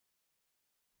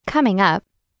coming up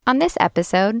on this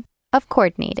episode of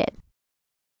Coordinated.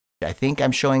 I think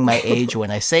I'm showing my age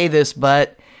when I say this,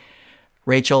 but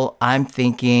Rachel, I'm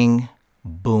thinking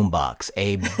boombox.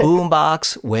 A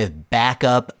boombox with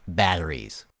backup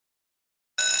batteries.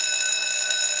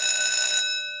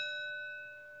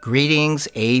 Greetings,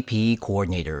 AP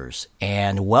coordinators,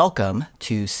 and welcome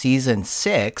to Season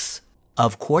 6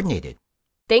 of Coordinated.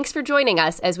 Thanks for joining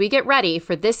us as we get ready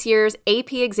for this year's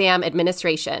AP exam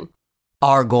administration.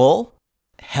 Our goal?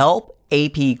 Help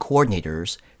AP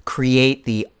coordinators create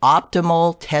the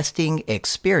optimal testing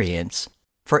experience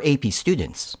for AP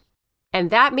students.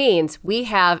 And that means we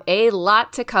have a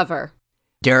lot to cover.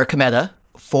 Derek Cometa,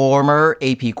 former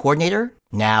AP coordinator,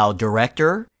 now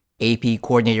director, AP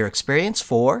coordinator experience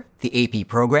for the AP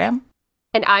program.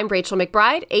 And I'm Rachel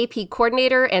McBride, AP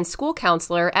coordinator and school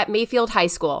counselor at Mayfield High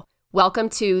School. Welcome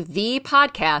to the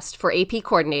podcast for AP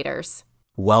coordinators.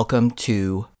 Welcome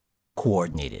to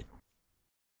Coordinated.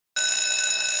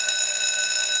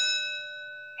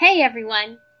 Hey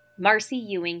everyone, Marcy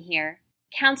Ewing here,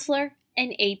 counselor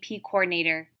and AP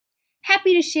coordinator.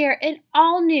 Happy to share an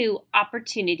all-new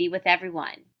opportunity with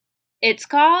everyone. It's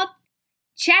called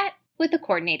Chat with a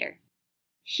Coordinator.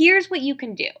 Here's what you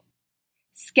can do.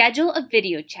 Schedule a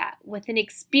video chat with an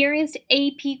experienced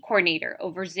AP coordinator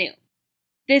over Zoom.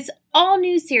 This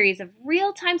all-new series of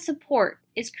real-time support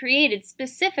is created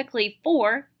specifically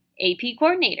for AP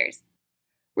coordinators.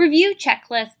 Review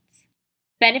checklists,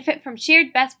 benefit from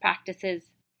shared best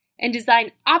practices, and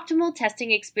design optimal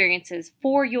testing experiences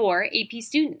for your AP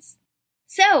students.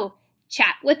 So,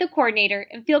 chat with the coordinator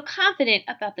and feel confident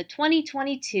about the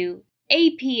 2022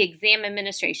 AP exam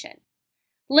administration.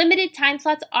 Limited time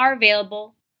slots are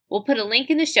available. We'll put a link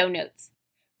in the show notes.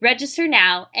 Register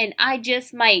now, and I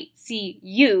just might see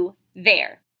you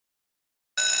there.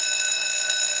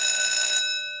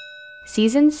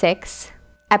 Season 6,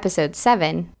 Episode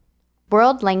 7,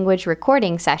 World Language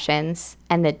Recording Sessions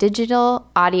and the Digital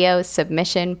Audio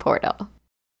Submission Portal.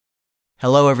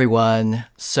 Hello, everyone.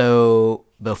 So,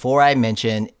 before I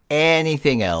mention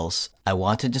anything else, I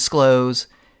want to disclose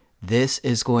this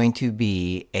is going to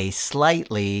be a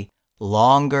slightly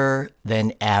longer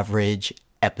than average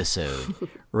episode.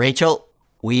 Rachel,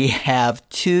 we have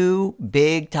two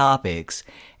big topics,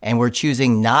 and we're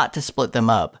choosing not to split them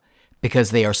up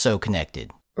because they are so connected.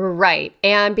 Right,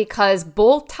 and because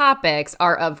both topics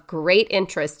are of great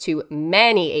interest to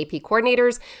many AP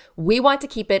coordinators, we want to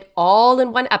keep it all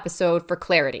in one episode for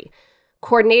clarity.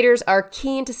 Coordinators are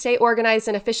keen to stay organized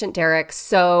and efficient, Derek,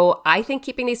 so I think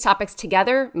keeping these topics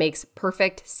together makes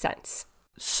perfect sense.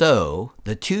 So,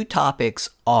 the two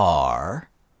topics are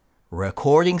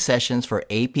recording sessions for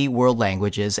AP World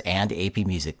Languages and AP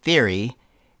Music Theory,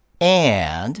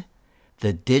 and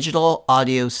the Digital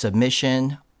Audio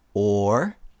Submission,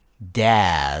 or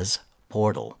DAS,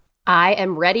 portal. I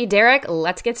am ready, Derek.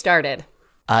 Let's get started.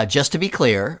 Just to be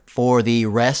clear, for the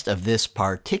rest of this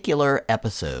particular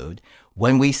episode,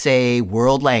 when we say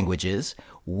world languages,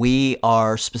 we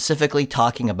are specifically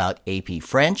talking about AP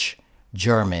French,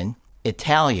 German,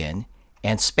 Italian,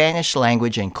 and Spanish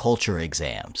language and culture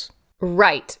exams.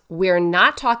 Right. We're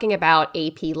not talking about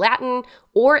AP Latin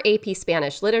or AP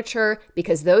Spanish literature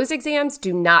because those exams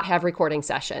do not have recording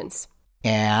sessions.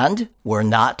 And we're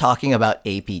not talking about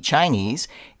AP Chinese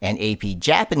and AP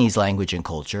Japanese language and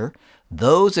culture.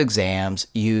 Those exams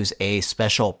use a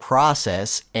special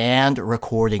process and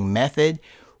recording method,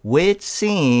 which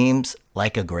seems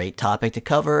like a great topic to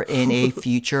cover in a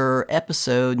future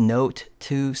episode. Note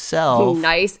to self.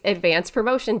 Nice advanced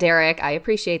promotion, Derek. I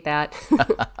appreciate that.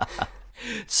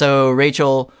 So,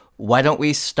 Rachel, why don't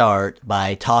we start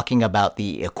by talking about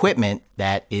the equipment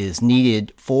that is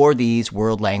needed for these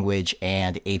world language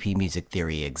and AP Music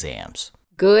Theory exams?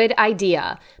 Good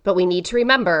idea. But we need to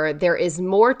remember there is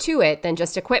more to it than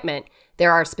just equipment.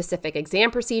 There are specific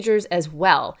exam procedures as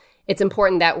well. It's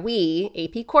important that we,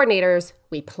 AP coordinators,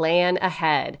 we plan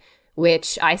ahead,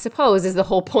 which I suppose is the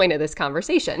whole point of this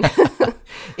conversation.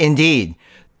 Indeed.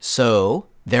 So,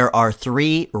 there are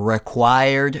three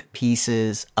required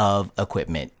pieces of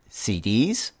equipment: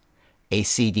 CDs, a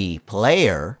CD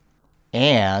player,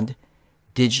 and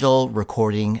digital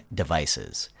recording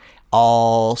devices.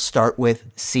 I'll start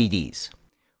with CDs.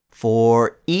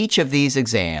 For each of these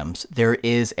exams, there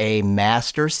is a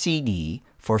master CD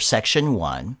for Section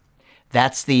 1.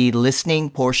 That's the listening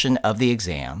portion of the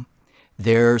exam.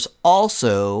 There's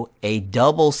also a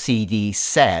double CD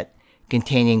set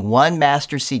containing one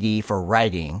master CD for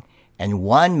writing and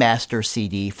one master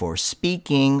CD for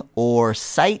speaking or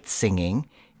sight singing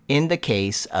in the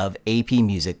case of AP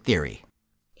Music Theory.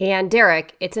 And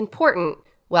Derek, it's important,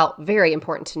 well, very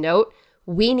important to note,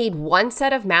 we need one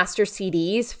set of master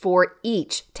CDs for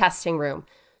each testing room.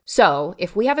 So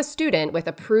if we have a student with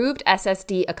approved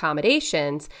SSD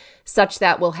accommodations such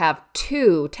that we'll have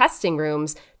 2 testing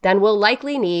rooms, then we'll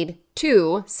likely need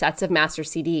 2 sets of master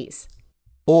CDs.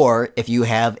 Or if you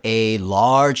have a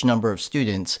large number of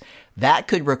students, that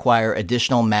could require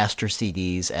additional master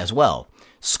CDs as well.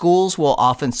 Schools will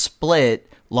often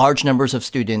split large numbers of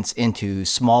students into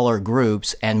smaller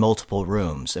groups and multiple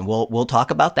rooms. And we'll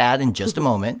talk about that in just a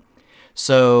moment.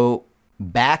 So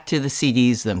back to the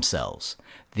CDs themselves.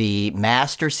 The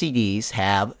master CDs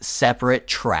have separate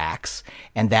tracks,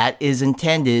 and that is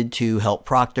intended to help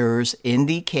proctors in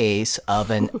the case of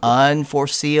an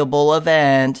unforeseeable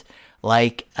event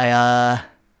like, I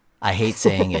hate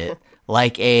saying it,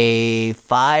 like a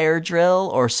fire drill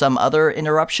or some other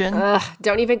interruption.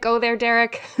 Don't even go there,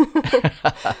 Derek.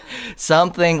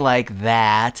 Something like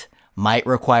that might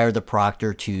require the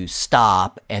proctor to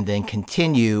stop and then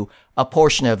continue a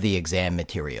portion of the exam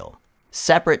material.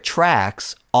 Separate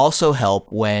tracks also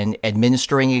help when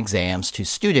administering exams to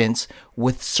students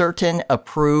with certain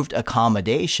approved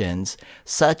accommodations,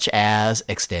 such as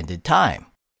extended time.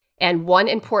 And one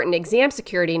important exam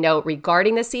security note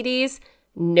regarding the CDs: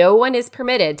 no one is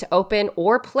permitted to open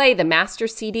or play the master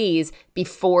CDs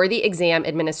before the exam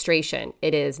administration.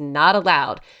 It is not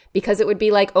allowed because it would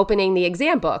be like opening the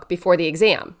exam book before the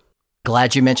exam.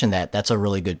 Glad you mentioned that. That's a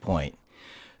really good point.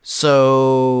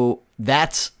 So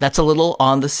that's a little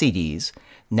on the CDs.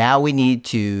 Now we need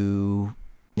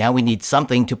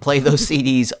something to play those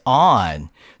CDs on.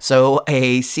 So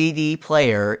a CD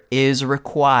player is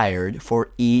required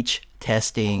for each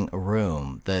testing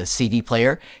room. The CD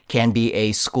player can be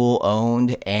a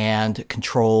school-owned and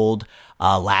controlled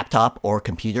laptop or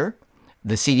computer.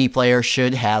 The CD player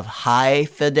should have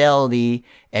high-fidelity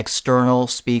external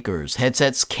speakers.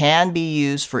 Headsets can be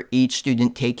used for each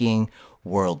student taking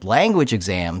world language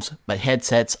exams, but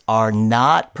headsets are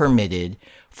not permitted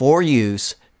for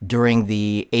use during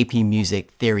the AP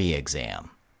Music Theory exam.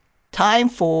 I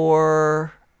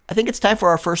think it's time for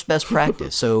our first best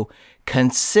practice. So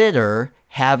consider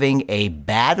having a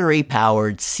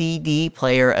battery-powered CD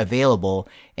player available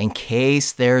in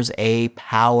case there's a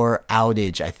power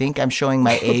outage. I think I'm showing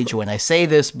my age when I say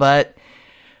this, but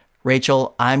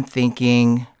Rachel, I'm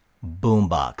thinking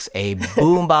boombox. A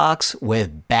boombox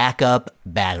with backup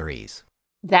batteries.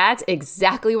 That's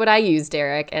exactly what I use,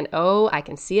 Derek. And I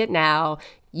can see it now.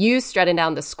 You strutting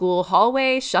down the school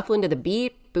hallway, shuffling to the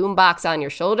beat, boombox on your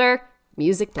shoulder,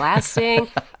 music blasting,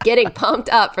 getting pumped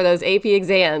up for those AP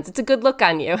exams. It's a good look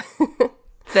on you.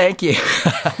 Thank you.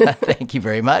 Thank you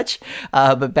very much.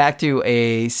 But back to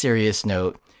a serious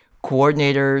note.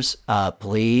 Coordinators,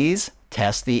 please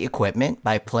test the equipment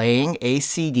by playing a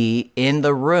CD in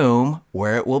the room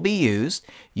where it will be used.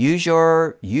 Use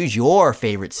your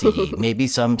favorite CD, maybe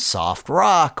some soft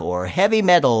rock or heavy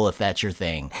metal if that's your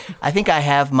thing. I think I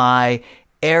have my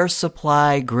Air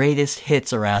Supply greatest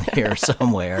hits around here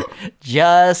somewhere.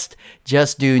 Just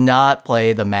do not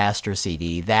play the master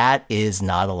CD. That is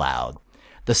not allowed.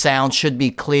 The sound should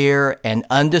be clear and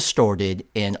undistorted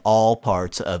in all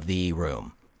parts of the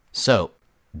room. So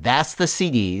that's the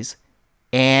CDs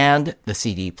and the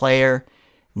CD player.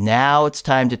 Now it's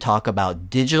time to talk about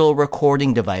digital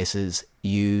recording devices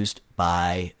used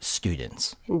by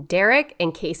students. And Derek,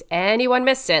 in case anyone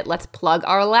missed it, let's plug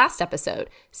our last episode,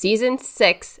 Season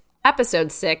 6,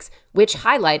 Episode 6, which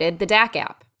highlighted the DAC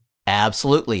app.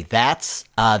 Absolutely. That's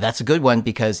a good one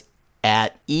because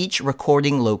at each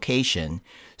recording location,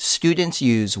 students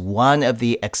use one of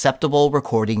the acceptable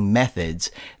recording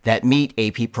methods that meet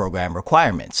AP program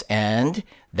requirements. And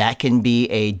that can be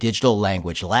a digital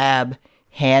language lab,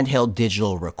 handheld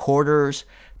digital recorders,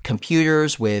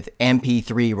 computers with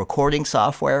MP3 recording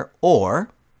software, or,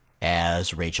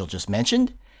 as Rachel just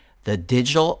mentioned, the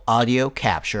digital audio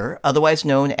capture, otherwise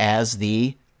known as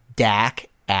the DAC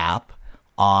app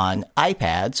on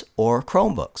iPads or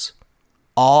Chromebooks.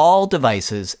 All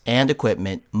devices and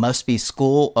equipment must be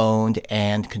school-owned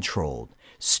and controlled.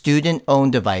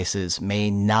 Student-owned devices may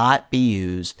not be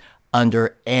used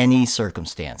under any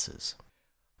circumstances.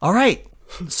 All right,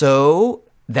 so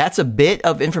that's a bit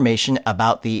of information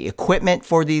about the equipment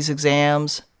for these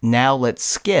exams. Now let's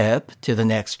skip to the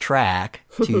next track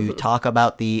to talk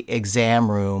about the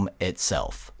exam room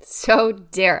itself. So,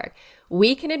 Derek,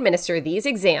 we can administer these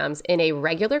exams in a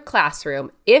regular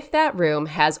classroom if that room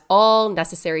has all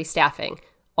necessary staffing,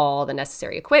 all the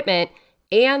necessary equipment,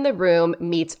 and the room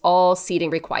meets all seating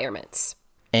requirements.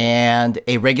 And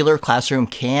a regular classroom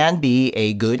can be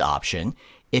a good option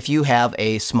if you have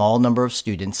a small number of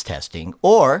students testing,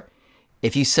 or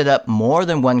If you set up more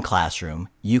than one classroom,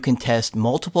 you can test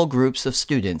multiple groups of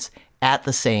students at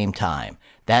the same time.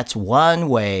 That's one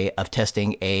way of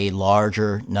testing a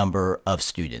larger number of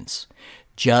students.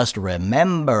 Just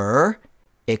remember,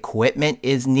 equipment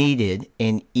is needed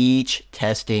in each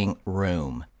testing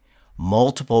room.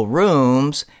 Multiple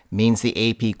rooms means the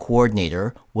AP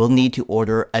coordinator will need to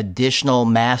order additional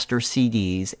master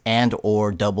CDs and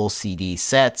or double CD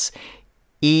sets.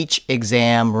 Each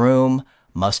exam room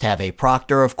must have a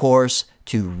proctor, of course,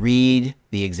 to read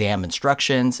the exam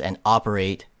instructions and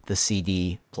operate the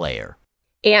CD player.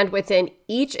 And within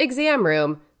each exam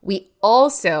room, we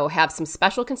also have some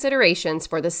special considerations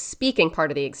for the speaking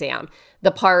part of the exam,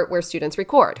 the part where students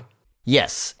record.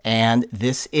 Yes, and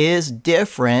this is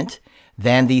different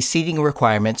than the seating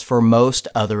requirements for most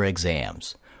other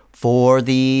exams. For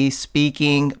the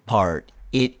speaking part,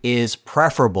 it is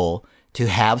preferable to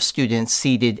have students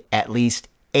seated at least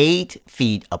 8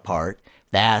 feet apart.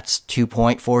 That's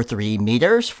 2.43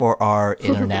 meters for our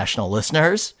international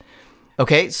listeners.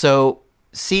 Okay, so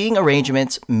seating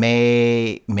arrangements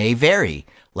may vary.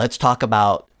 Let's talk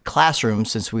about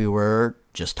classrooms since we were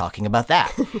just talking about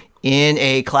that. In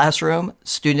a classroom,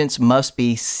 students must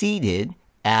be seated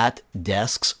at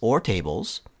desks or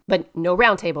tables. But no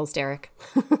round tables, Derek.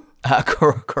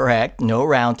 Correct, no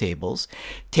round tables.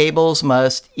 Tables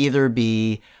must either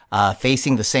be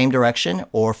facing the same direction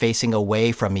or facing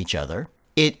away from each other.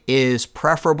 It is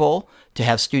preferable to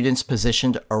have students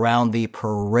positioned around the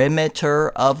perimeter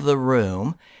of the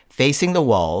room, facing the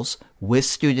walls, with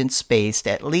students spaced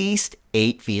at least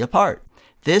 8 feet apart.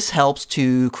 This helps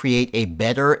to create a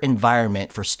better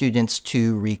environment for students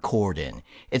to record in.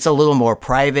 It's a little more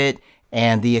private,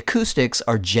 and the acoustics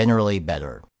are generally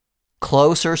better.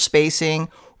 Closer spacing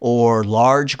or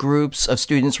large groups of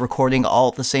students recording all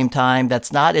at the same time,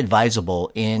 that's not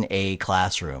advisable in a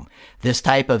classroom. This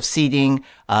type of seating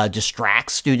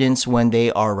distracts students when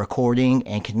they are recording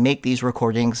and can make these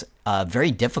recordings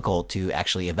very difficult to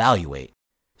actually evaluate.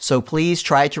 So please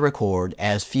try to record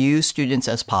as few students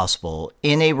as possible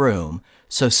in a room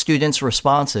so students'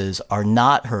 responses are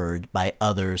not heard by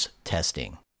others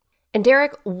testing. And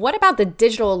Derek, what about the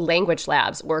digital language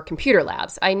labs or computer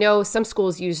labs? I know some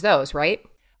schools use those, right?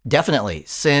 Definitely.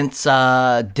 Since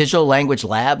digital language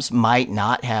labs might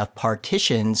not have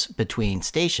partitions between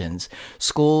stations,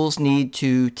 schools need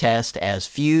to test as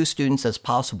few students as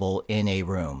possible in a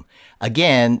room.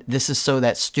 Again, this is so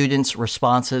that students'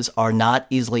 responses are not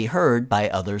easily heard by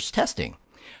others testing.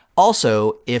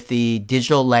 Also, if the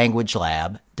digital language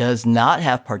lab does not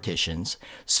have partitions,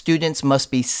 students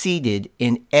must be seated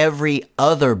in every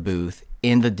other booth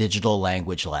in the digital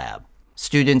language lab.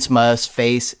 Students must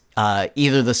face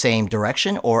either the same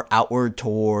direction or outward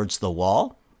towards the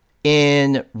wall.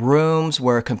 In rooms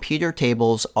where computer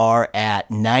tables are at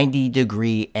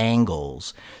 90-degree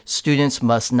angles, students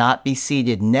must not be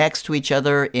seated next to each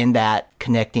other in that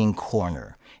connecting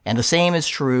corner. And the same is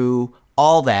true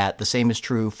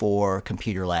for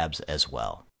computer labs as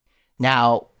well.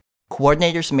 Now,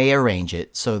 coordinators may arrange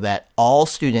it so that all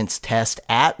students test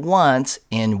at once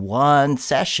in one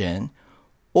session,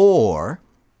 or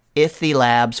if the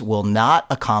labs will not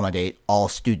accommodate all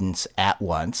students at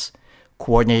once,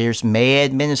 coordinators may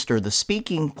administer the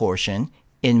speaking portion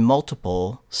in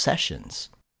multiple sessions.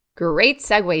 Great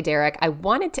segue, Derek. I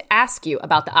wanted to ask you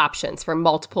about the options for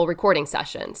multiple recording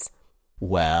sessions.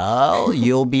 Well,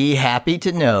 you'll be happy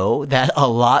to know that a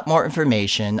lot more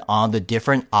information on the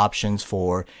different options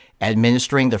for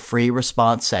administering the free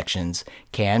response sections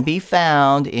can be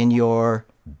found in your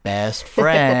best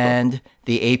friend,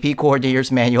 the AP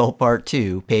Coordinator's Manual Part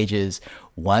 2, pages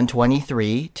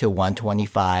 123 to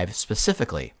 125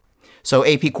 specifically. So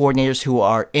AP coordinators who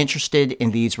are interested in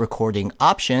these recording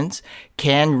options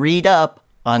can read up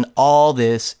on all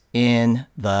this in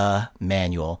the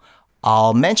manual.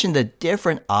 I'll mention the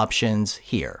different options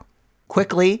here.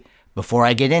 Quickly, before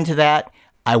I get into that,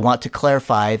 I want to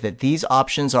clarify that these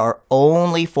options are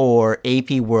only for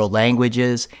AP World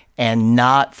Languages and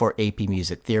not for AP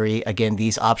Music Theory. Again,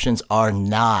 these options are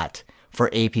not for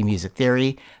AP Music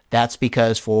Theory. That's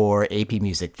because for AP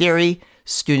Music Theory,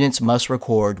 students must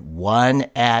record one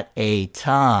at a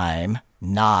time,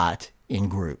 not in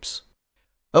groups.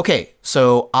 Okay,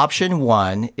 so option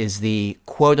 1 is the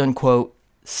quote-unquote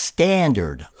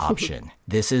standard option.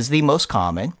 This is the most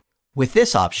common. With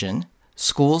this option,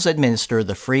 schools administer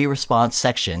the free response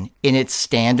section in its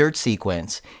standard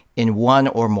sequence in one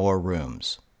or more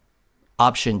rooms.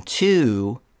 Option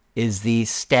 2 is the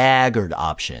staggered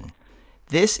option.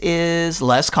 This is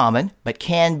less common, but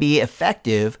can be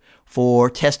effective for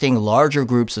testing larger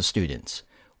groups of students.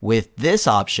 With this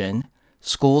option,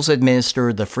 schools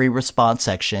administer the free response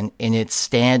section in its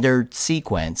standard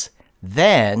sequence,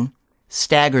 then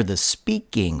stagger the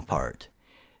speaking part.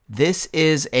 This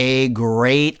is a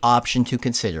great option to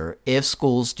consider if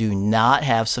schools do not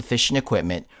have sufficient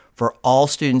equipment for all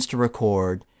students to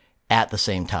record at the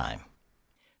same time.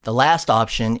 The last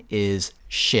option is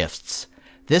shifts.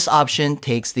 This option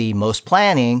takes the most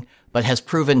planning, but has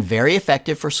proven very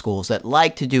effective for schools that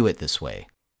like to do it this way.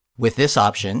 With this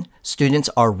option, students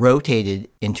are rotated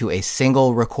into a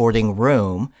single recording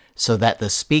room so that the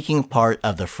speaking part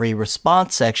of the free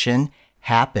response section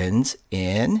happens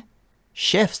in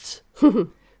shifts.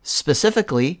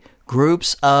 Specifically,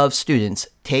 groups of students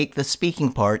take the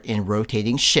speaking part in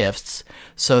rotating shifts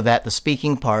so that the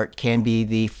speaking part can be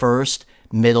the first,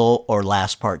 middle, or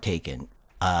last part taken.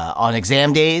 On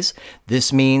exam days,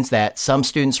 this means that some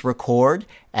students record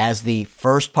as the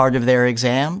first part of their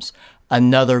exams,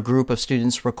 another group of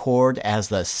students record as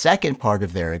the second part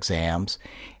of their exams,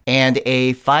 and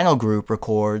a final group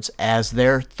records as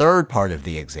their third part of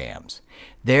the exams.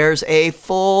 There's a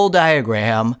full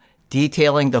diagram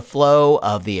detailing the flow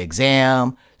of the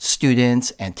exam,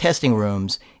 students, and testing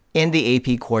rooms in the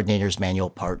AP Coordinator's Manual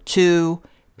Part 2,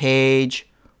 page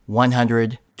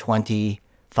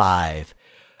 125.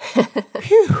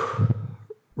 Phew.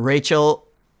 Rachel,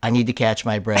 I need to catch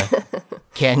my breath.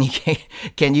 Can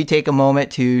you take a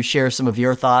moment to share some of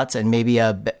your thoughts and maybe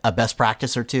a best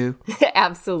practice or two?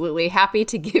 Absolutely. Happy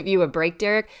to give you a break,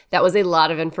 Derek. That was a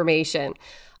lot of information.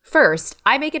 First,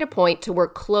 I make it a point to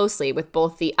work closely with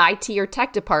both the IT or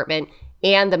tech department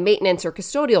and the maintenance or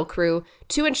custodial crew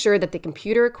to ensure that the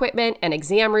computer equipment and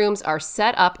exam rooms are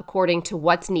set up according to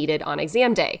what's needed on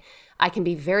exam day. I can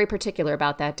be very particular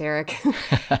about that, Derek,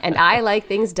 and I like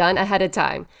things done ahead of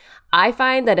time. I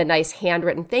find that a nice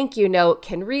handwritten thank you note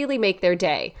can really make their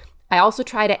day. I also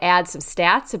try to add some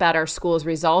stats about our school's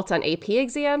results on AP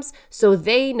exams so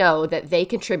they know that they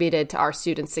contributed to our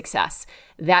students' success.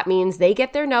 That means they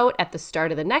get their note at the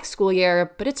start of the next school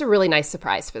year, but it's a really nice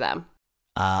surprise for them.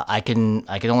 I can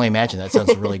only imagine. That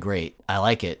sounds really great. I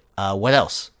like it. What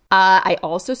else? I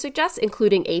also suggest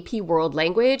including AP World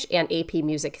Language and AP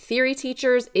Music Theory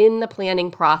teachers in the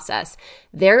planning process.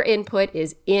 Their input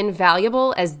is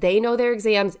invaluable as they know their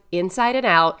exams inside and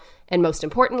out, and most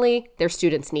importantly, their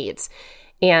students' needs.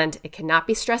 And it cannot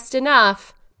be stressed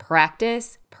enough,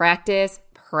 practice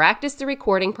the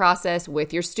recording process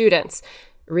with your students.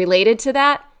 Related to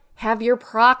that, have your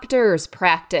proctors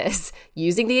practice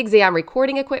using the exam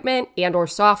recording equipment and or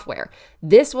software.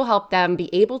 This will help them be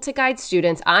able to guide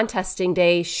students on testing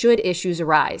day should issues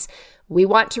arise. We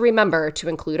want to remember to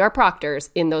include our proctors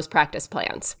in those practice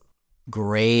plans.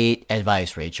 Great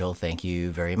advice, Rachel. Thank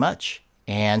you very much.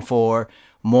 And for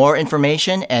more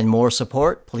information and more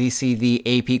support, please see the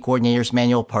AP Coordinator's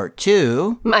Manual Part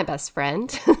 2. My best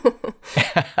friend.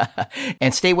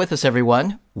 And stay with us,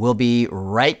 everyone. We'll be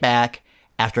right back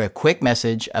after a quick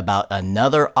message about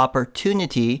another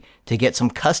opportunity to get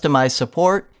some customized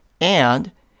support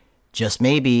and, just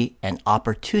maybe, an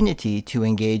opportunity to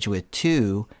engage with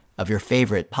two of your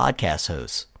favorite podcast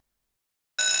hosts.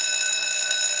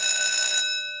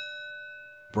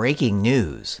 Breaking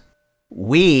news.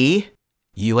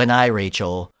 You and I,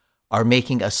 Rachel, are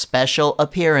making a special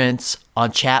appearance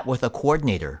on Chat with a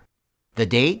Coordinator. The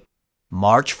date?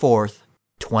 March 4th,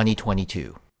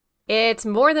 2022. It's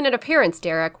more than an appearance,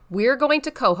 Derek. We're going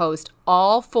to co-host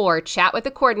all 4 Chat with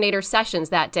the Coordinator sessions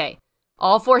that day.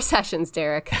 All 4 sessions,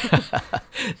 Derek.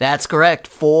 That's correct.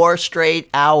 4 straight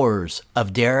hours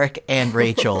of Derek and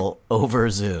Rachel over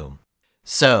Zoom.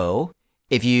 So,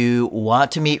 if you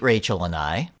want to meet Rachel and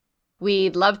I,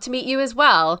 we'd love to meet you as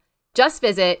well. Just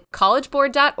visit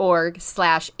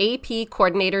collegeboard.org/AP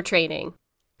Coordinator Training.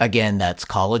 Again, that's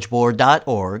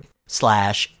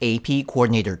collegeboard.org/AP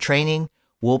Coordinator Training.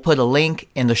 We'll put a link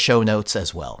in the show notes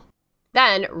as well.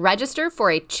 Then register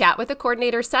for a Chat with a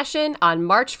Coordinator session on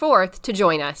March 4th to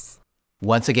join us.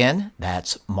 Once again,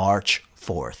 that's March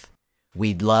 4th.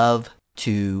 We'd love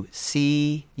to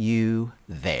see you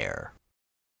there.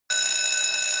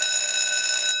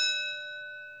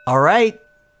 All right,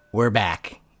 we're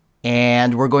back.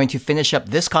 And we're going to finish up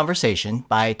this conversation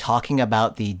by talking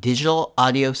about the digital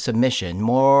audio submission,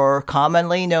 more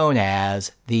commonly known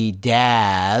as the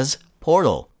DAS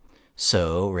portal.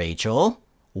 So, Rachel,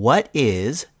 what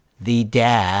is the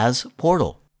DAS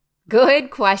portal?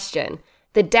 Good question.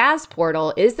 The DAS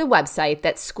portal is the website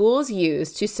that schools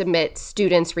use to submit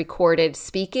students' recorded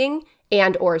speaking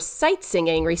and or sight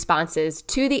singing responses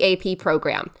to the AP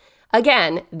program.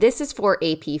 Again, this is for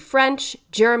AP French,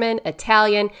 German,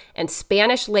 Italian, and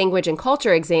Spanish language and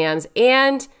culture exams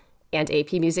and And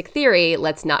AP Music Theory,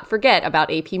 let's not forget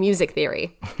about AP Music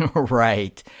Theory.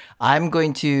 Right. I'm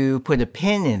going to put a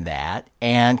pin in that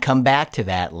and come back to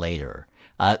that later.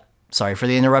 Sorry for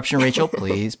the interruption, Rachel.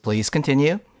 Please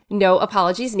continue. No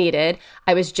apologies needed.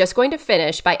 I was just going to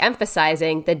finish by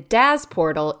emphasizing the DAS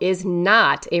portal is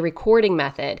not a recording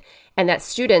method and that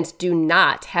students do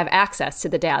not have access to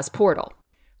the DAS portal.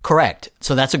 Correct.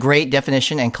 So that's a great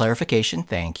definition and clarification.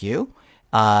 Thank you.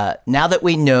 Now that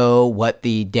we know what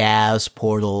the DAS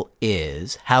portal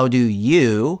is, how do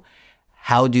AP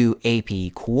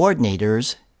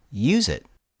coordinators use it?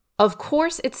 Of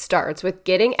course, it starts with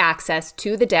getting access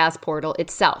to the DAS portal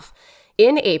itself.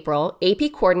 In April,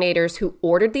 AP coordinators who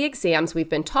ordered the exams we've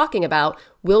been talking about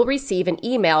will receive an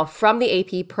email from the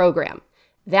AP program.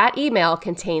 That email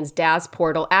contains DAS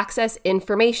portal access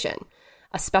information.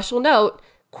 A special note,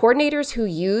 coordinators who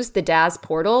used the DAS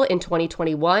portal in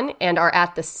 2021 and are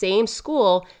at the same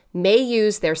school may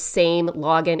use their same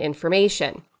login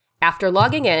information. After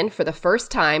logging in for the first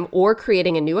time or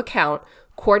creating a new account,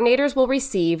 coordinators will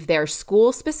receive their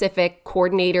school-specific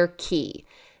coordinator key.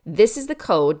 This is the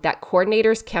code that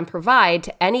coordinators can provide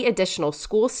to any additional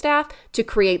school staff to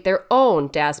create their own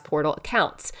DAS portal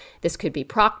accounts. This could be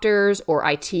proctors or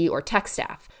IT or tech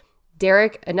staff.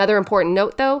 Derek, another important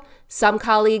note though, some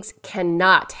colleagues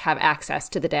cannot have access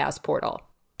to the DAS portal.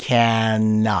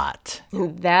 Cannot.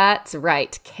 That's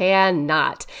right,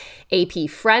 cannot. AP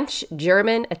French,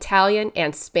 German, Italian,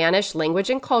 and Spanish language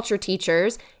and culture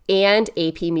teachers and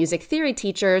AP Music Theory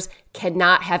teachers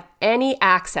cannot have any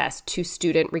access to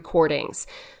student recordings.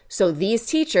 So these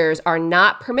teachers are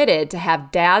not permitted to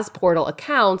have DAS portal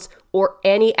accounts or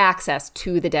any access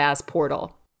to the DAS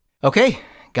portal. Okay,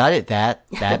 got it.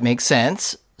 That makes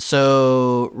sense.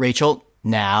 So, Rachel,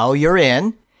 now you're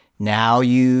in. Now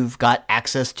you've got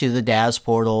access to the DAS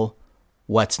portal.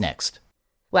 What's next?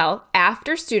 Well,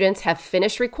 after students have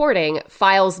finished recording,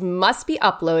 files must be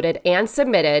uploaded and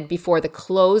submitted before the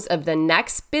close of the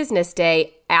next business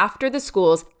day after the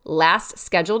school's last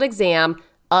scheduled exam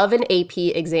of an AP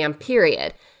exam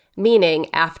period, meaning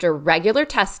after regular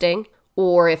testing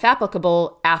or, if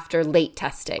applicable, after late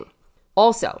testing.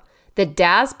 Also, the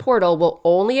DAS portal will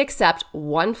only accept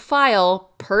one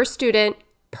file per student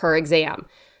per exam.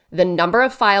 The number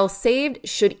of files saved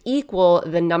should equal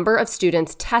the number of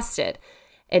students tested.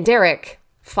 And Derek,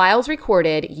 files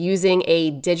recorded using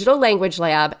a Digital Language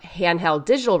Lab handheld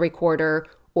digital recorder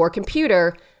or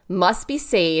computer must be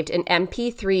saved in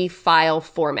MP3 file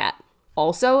format.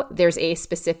 Also, there's a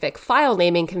specific file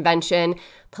naming convention.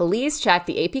 Please check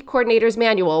the AP Coordinator's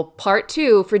Manual, Part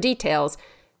 2 for details,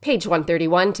 page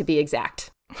 131 to be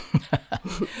exact.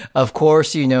 Of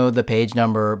course, you know the page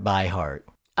number by heart.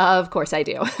 Of course I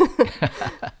do.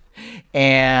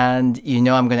 And you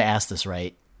know I'm going to ask this,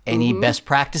 right? Any best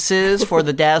practices for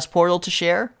the DAS portal to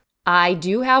share? I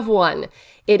do have one.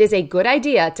 It is a good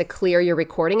idea to clear your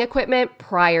recording equipment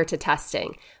prior to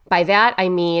testing. By that, I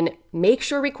mean make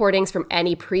sure recordings from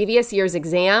any previous year's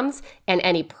exams and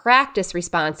any practice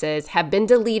responses have been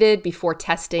deleted before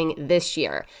testing this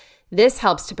year. This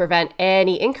helps to prevent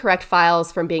any incorrect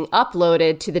files from being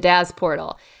uploaded to the DAS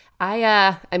portal.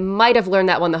 I might have learned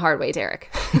that one the hard way, Derek.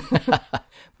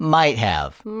 Might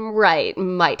have. Right,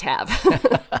 might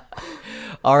have.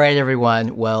 All right,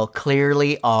 everyone. Well,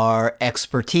 clearly our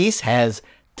expertise has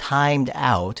timed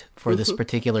out for this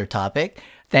particular topic.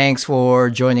 Thanks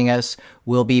for joining us.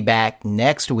 We'll be back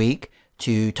next week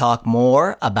to talk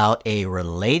more about a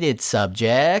related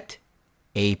subject,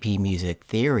 AP Music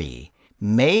Theory.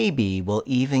 Maybe we'll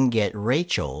even get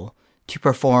Rachel to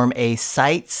perform a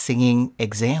sight singing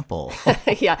example.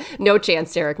 Yeah, no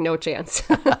chance, Derek, no chance.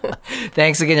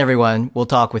 Thanks again, everyone. We'll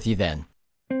talk with you then.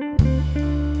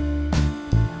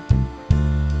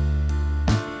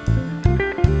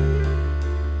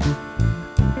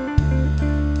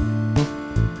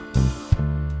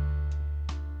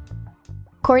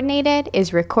 Coordinated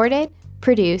is recorded,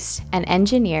 produced, and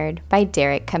engineered by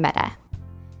Derek Cometa.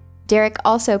 Derek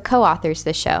also co-authors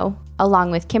the show,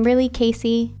 along with Kimberly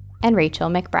Casey and Rachel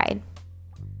McBride.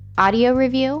 Audio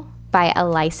review by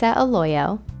Elisa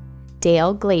Aloyo,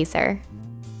 Dale Glazer,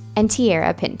 and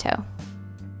Tierra Pinto.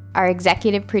 Our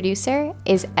executive producer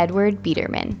is Edward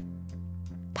Biederman.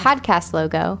 Podcast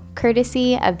logo,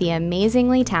 courtesy of the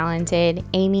amazingly talented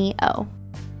Amy O.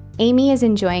 Amy is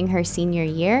enjoying her senior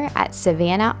year at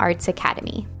Savannah Arts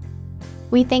Academy.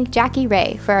 We thank Jackie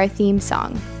Ray for our theme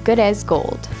song, Good as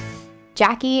Gold.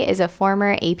 Jackie is a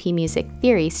former AP Music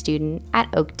Theory student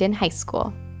at Oakton High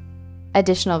School.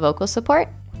 Additional vocal support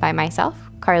by myself,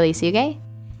 Carly Suge,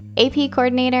 AP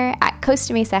coordinator at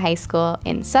Costa Mesa High School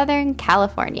in Southern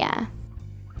California.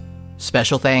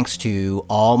 Special thanks to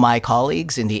all my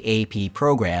colleagues in the AP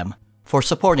program for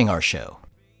supporting our show.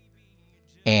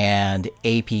 And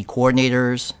AP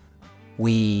coordinators,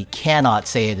 we cannot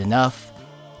say it enough.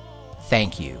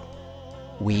 Thank you.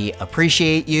 We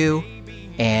appreciate you,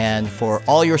 and for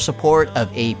all your support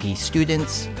of AP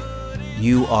students,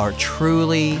 you are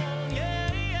truly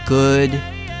good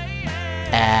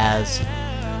as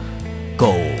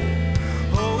gold.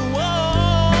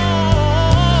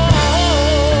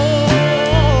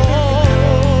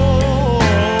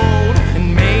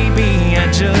 And maybe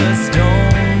I just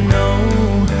don't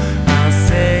know. I'll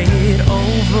say it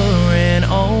over and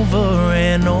over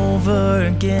and over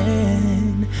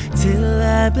again till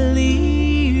I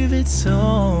believe it's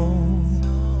so.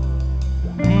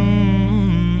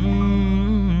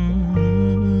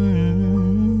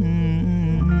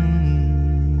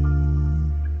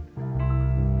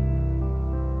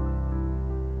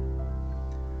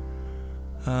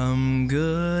 I'm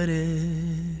good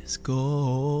as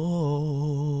gold.